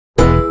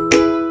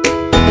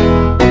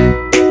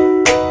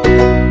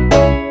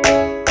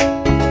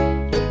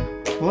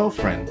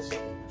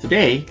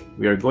Today,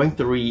 we are going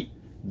to read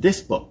this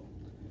book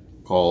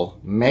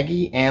called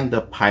Maggie and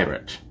the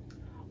Pirate.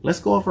 Let's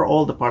go over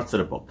all the parts of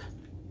the book.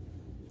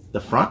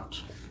 The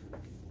front,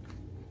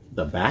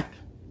 the back,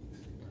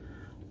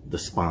 the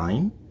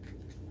spine,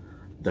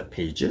 the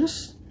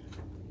pages,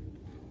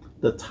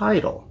 the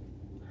title,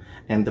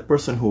 and the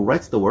person who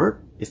writes the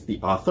word is the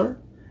author,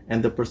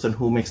 and the person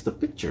who makes the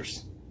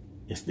pictures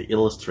is the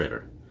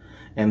illustrator.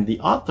 And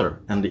the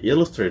author and the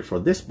illustrator for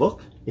this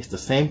book is the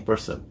same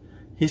person.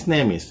 His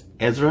name is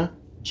Ezra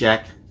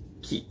Jack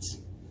Keats.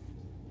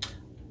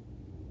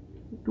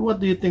 What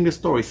do you think the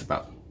story is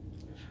about?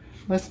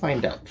 Let's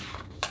find out.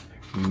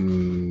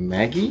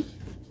 Maggie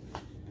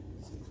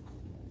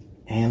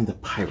and the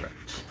Pirate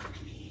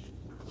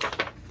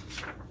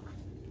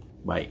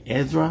by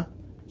Ezra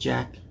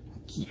Jack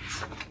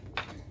Keats.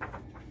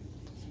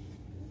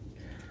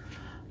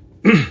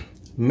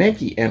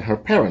 Maggie and her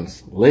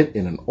parents lived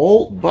in an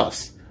old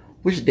bus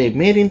which they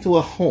made into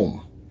a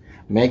home.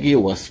 Maggie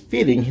was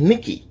feeding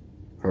Nicky,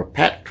 her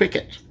pet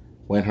cricket,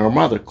 when her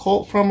mother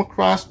called from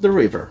across the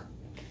river.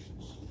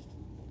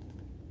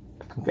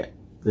 Okay,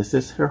 this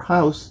is her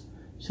house.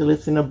 She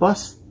lives in a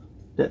bus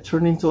that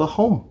turned into a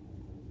home.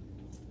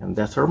 And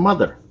that's her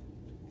mother.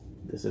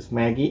 This is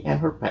Maggie and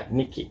her pet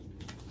Nicky.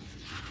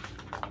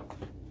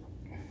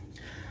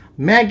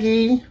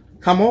 Maggie,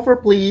 come over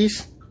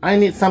please. I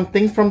need some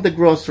things from the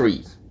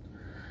groceries.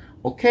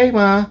 Okay,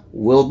 Ma,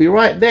 we'll be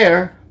right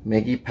there.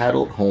 Maggie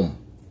paddled home.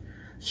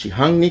 She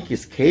hung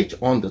Nicky's cage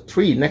on the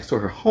tree next to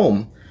her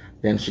home.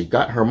 Then she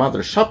got her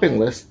mother's shopping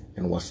list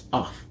and was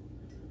off.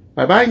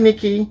 Bye-bye,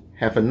 Nicky.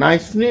 Have a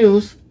nice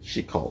snooze,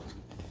 she called.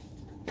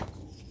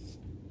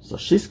 So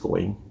she's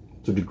going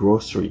to the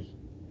grocery.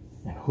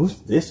 And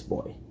who's this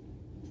boy?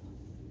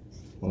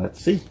 Let's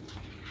see.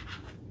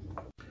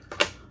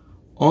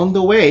 On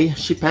the way,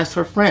 she passed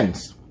her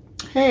friends.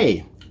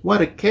 Hey, what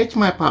a cage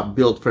my pop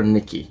built for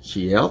Nicky,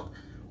 she yelled.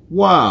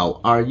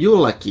 Wow, are you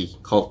lucky,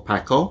 called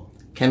Paco.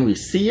 Can we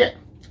see it?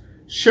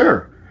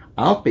 Sure,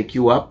 I'll pick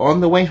you up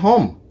on the way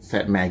home,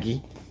 said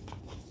Maggie.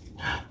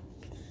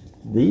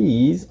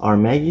 These are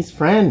Maggie's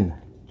friends,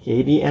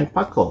 Katie and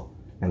Paco,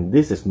 and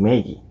this is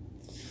Maggie.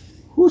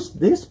 Who's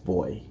this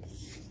boy?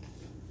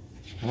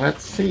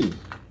 Let's see.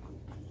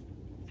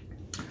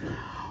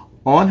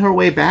 On her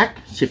way back,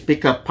 she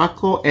picked up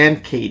Paco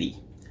and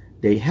Katie.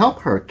 They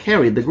helped her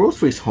carry the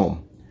groceries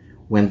home.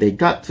 When they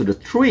got to the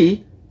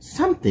tree,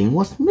 something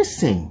was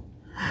missing.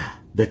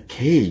 The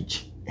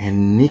cage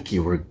and Nicky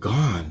were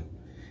gone.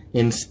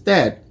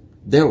 Instead,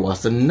 there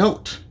was a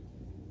note.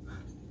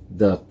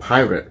 The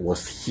pirate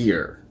was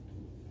here.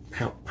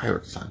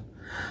 Pirate son.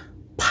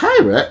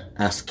 Pirate?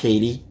 Asked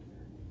Katie.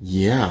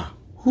 Yeah,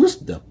 who's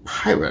the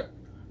pirate?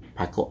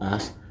 Paco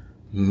asked.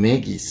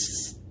 Maggie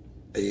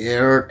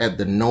stared at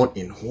the note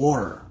in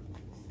horror.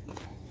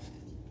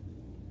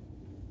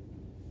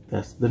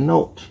 That's the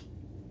note.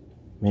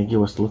 Maggie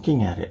was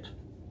looking at it.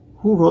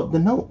 Who wrote the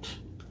note?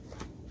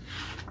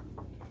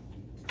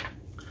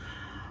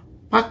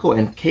 Paco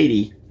and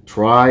Katie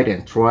tried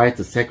and tried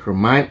to take her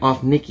mind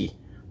off Nicky,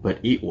 but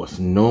it was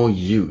no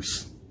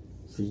use.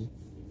 See?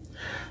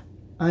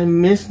 I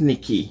miss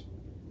Nicky,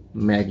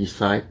 Maggie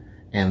sighed,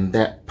 and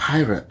that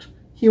pirate.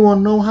 He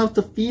won't know how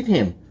to feed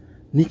him.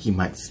 Nicky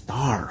might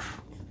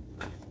starve.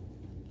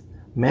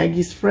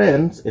 Maggie's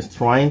friend is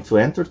trying to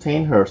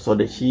entertain her so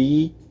that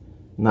she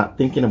not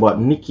thinking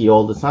about Nicky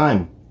all the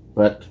time.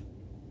 But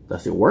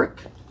does it work?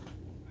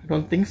 I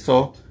don't think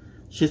so.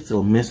 She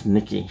still misses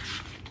Nicky.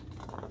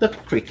 The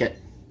cricket.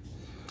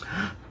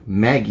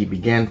 Maggie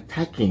began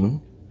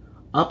tacking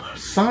up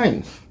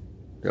signs.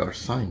 There are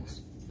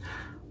signs.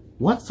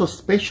 What's so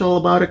special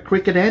about a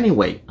cricket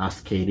anyway?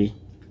 Asked Katie.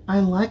 I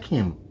like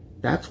him.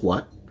 That's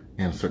what,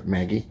 answered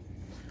Maggie.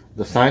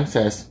 The sign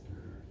says,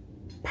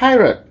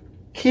 Pirate,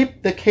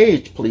 keep the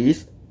cage,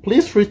 please.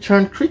 Please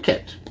return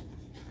cricket.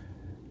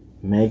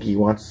 Maggie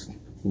wants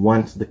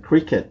the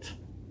cricket.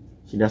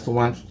 She doesn't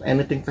want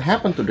anything to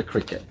happen to the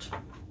cricket.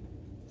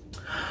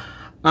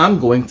 I'm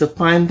going to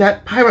find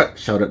that pirate,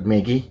 shouted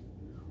Maggie.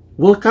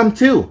 We'll come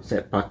too,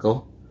 said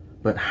Paco.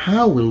 But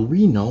how will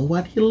we know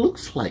what he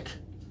looks like?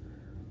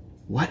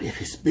 What if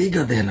he's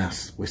bigger than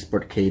us,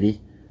 whispered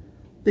Katie.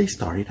 They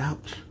started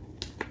out.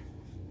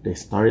 They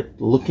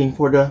started looking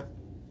for the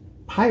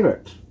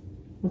pirate.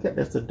 Look at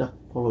that's the duck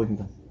following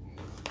them.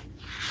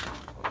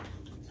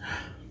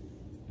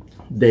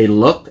 They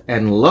looked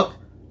and looked,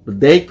 but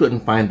they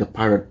couldn't find the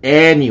pirate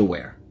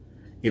anywhere.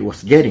 It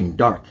was getting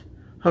dark.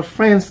 Her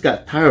friends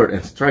got tired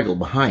and straggled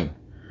behind.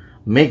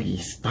 Maggie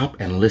stopped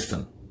and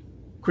listened.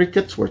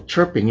 Crickets were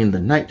chirping in the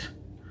night.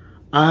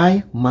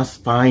 I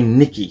must find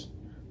Nicky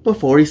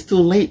before it's too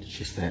late,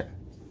 she said.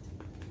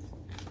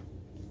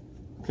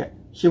 Okay,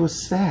 she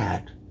was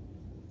sad.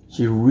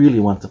 She really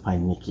wants to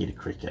find Nicky the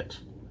cricket,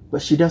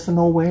 but she doesn't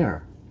know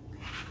where.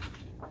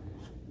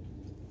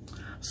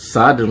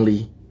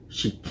 Suddenly,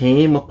 she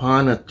came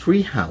upon a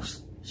tree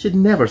house she'd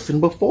never seen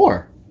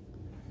before.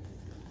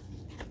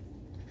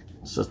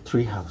 It's a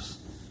tree house.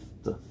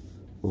 The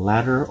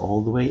ladder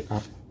all the way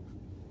up.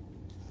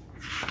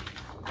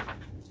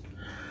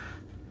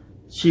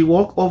 She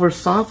walked over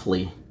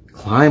softly,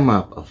 climbed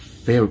up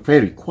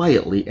very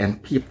quietly,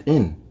 and peeped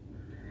in.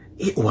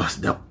 It was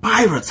the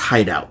pirate's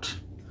hideout.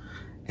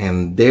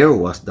 And there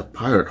was the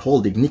pirate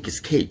holding Nicky's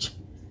cage.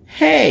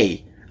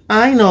 "Hey,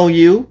 I know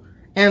you,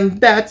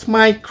 and that's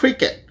my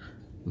cricket."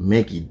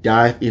 Maggie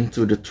dived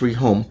into the tree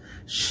home.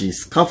 She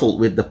scuffled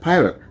with the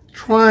pirate,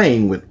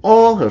 trying with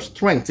all her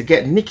strength to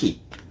get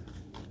Nicky.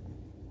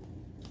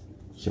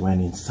 She went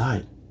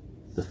inside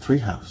the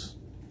treehouse.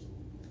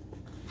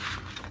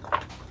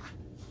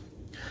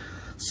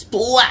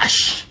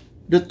 Splash!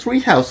 The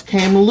treehouse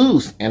came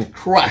loose and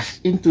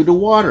crashed into the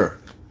water.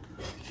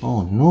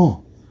 Oh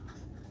no!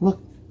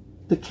 Look,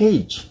 the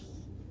cage.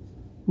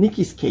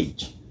 Nicky's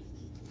cage.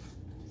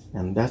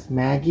 And that's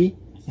Maggie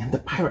and the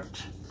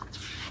pirate.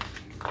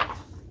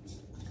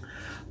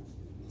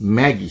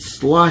 Maggie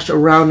sloshed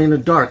around in the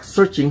dark,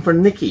 searching for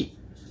Nicky.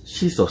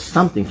 She saw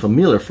something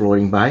familiar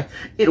floating by.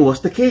 It was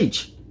the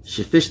cage.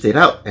 She fished it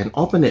out and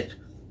opened it.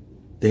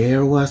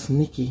 There was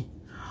Nicky,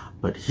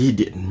 but he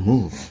didn't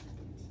move.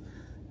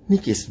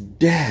 "Nicky's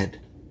dead.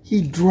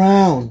 He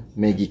drowned,"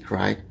 Maggie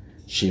cried.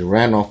 She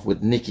ran off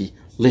with Nicky,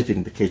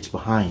 leaving the cage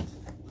behind.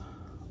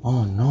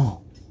 Oh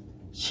no,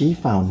 she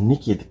found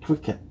Nicky the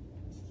cricket.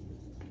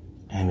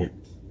 And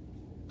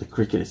the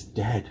cricket is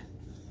dead.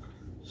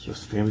 She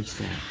was very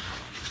sad.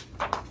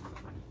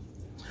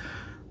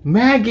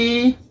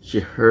 "Maggie!" she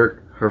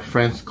heard her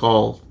friends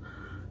call.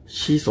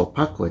 She saw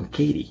Paco and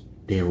Katie.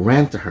 They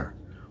ran to her.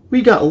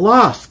 "We got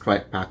lost,"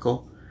 cried Paco.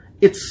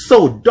 "It's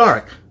so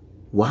dark."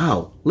 "Wow,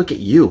 look at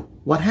you.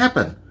 What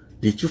happened?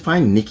 Did you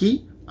find Nicky?"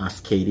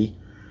 asked Katie.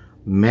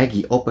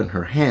 Maggie opened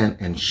her hand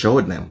and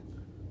showed them.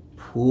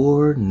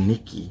 "Poor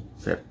Nicky,"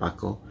 said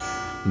Paco.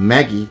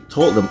 Maggie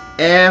told them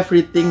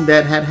everything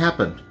that had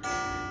happened.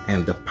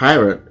 "And the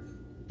pirate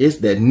is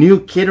that new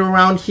kid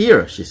around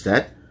here," she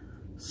said.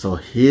 "So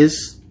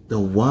he's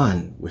the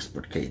one,"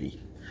 whispered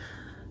Katie.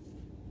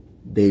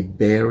 They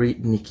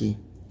buried Nicky.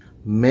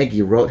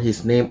 Maggie wrote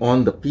his name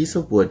on the piece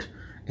of wood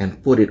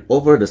and put it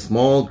over the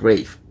small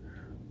grave.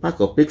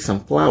 Paco picked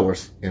some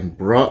flowers and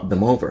brought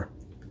them over.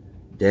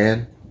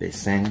 Then they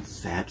sang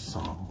sad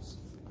songs.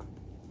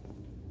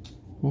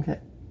 Okay,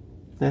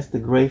 that's the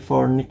grave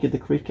for Nicky the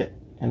cricket,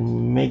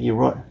 and Maggie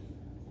wrote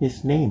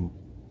his name.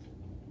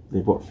 They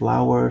brought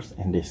flowers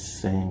and they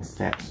sang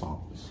sad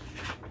songs.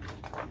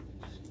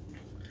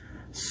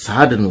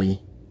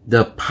 Suddenly,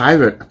 the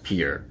pirate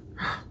appeared.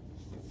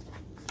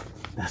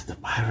 That's the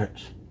pirate.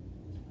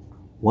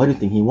 What do you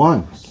think he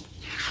wants?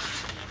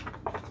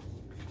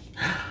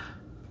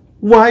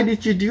 "Why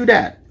did you do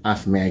that?"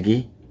 asked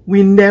Maggie.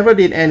 "We never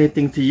did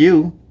anything to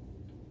you."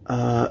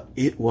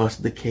 It was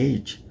the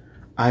cage.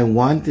 I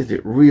wanted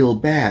it real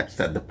bad,"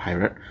 said the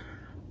pirate.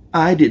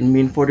 "I didn't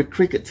mean for the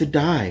cricket to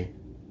die.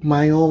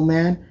 My old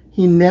man,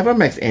 he never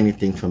makes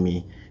anything for me.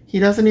 He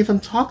doesn't even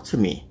talk to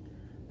me."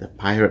 The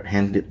pirate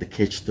handed the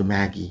cage to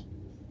Maggie.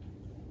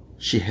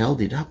 She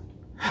held it up.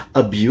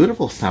 A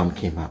beautiful sound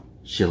came up.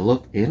 She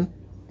looked in,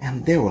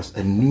 and there was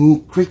a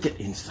new cricket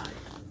inside.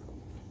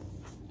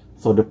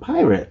 So the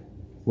pirate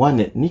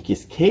wanted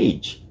Nicky's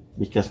cage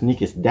because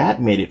Nicky's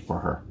dad made it for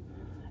her.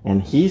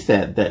 And he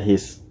said that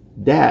his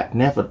dad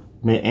never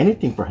made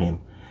anything for him,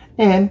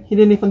 and he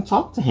didn't even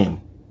talk to him.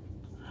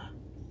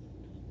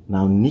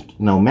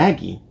 Now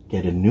Maggie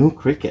get a new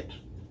cricket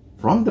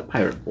from the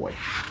pirate boy.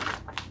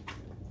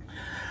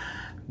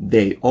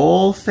 They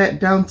all sat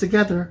down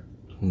together.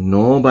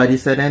 Nobody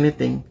said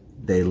anything.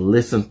 They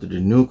listened to the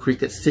new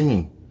cricket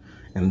singing,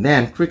 and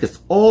then crickets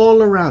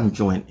all around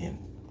joined in.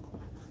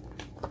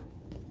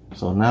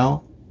 So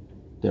now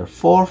there are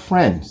 4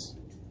 friends: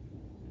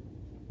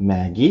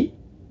 Maggie,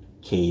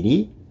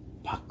 Katie,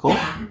 Paco,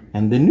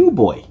 and the new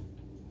boy,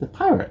 the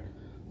pirate.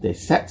 They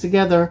sat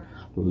together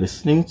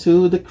listening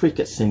to the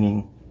cricket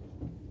singing.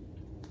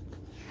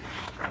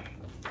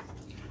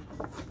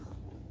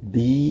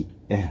 The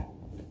end.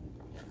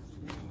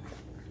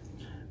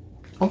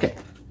 Okay,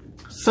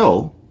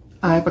 so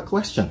I have a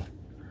question.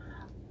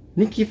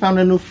 Nicky found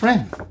a new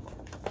friend,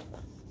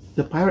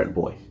 the pirate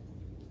boy.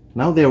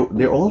 Now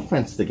they're all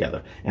friends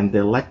together, and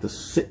they like to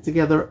sit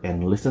together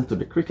and listen to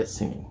the cricket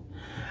singing.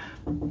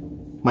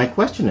 My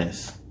question is,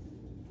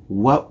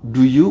 what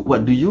do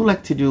you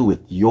like to do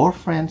with your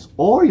friends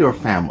or your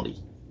family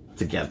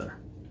together?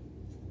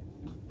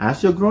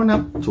 Ask your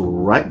grown-up to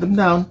write them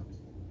down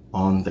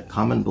on the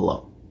comment below.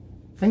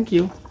 Thank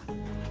you.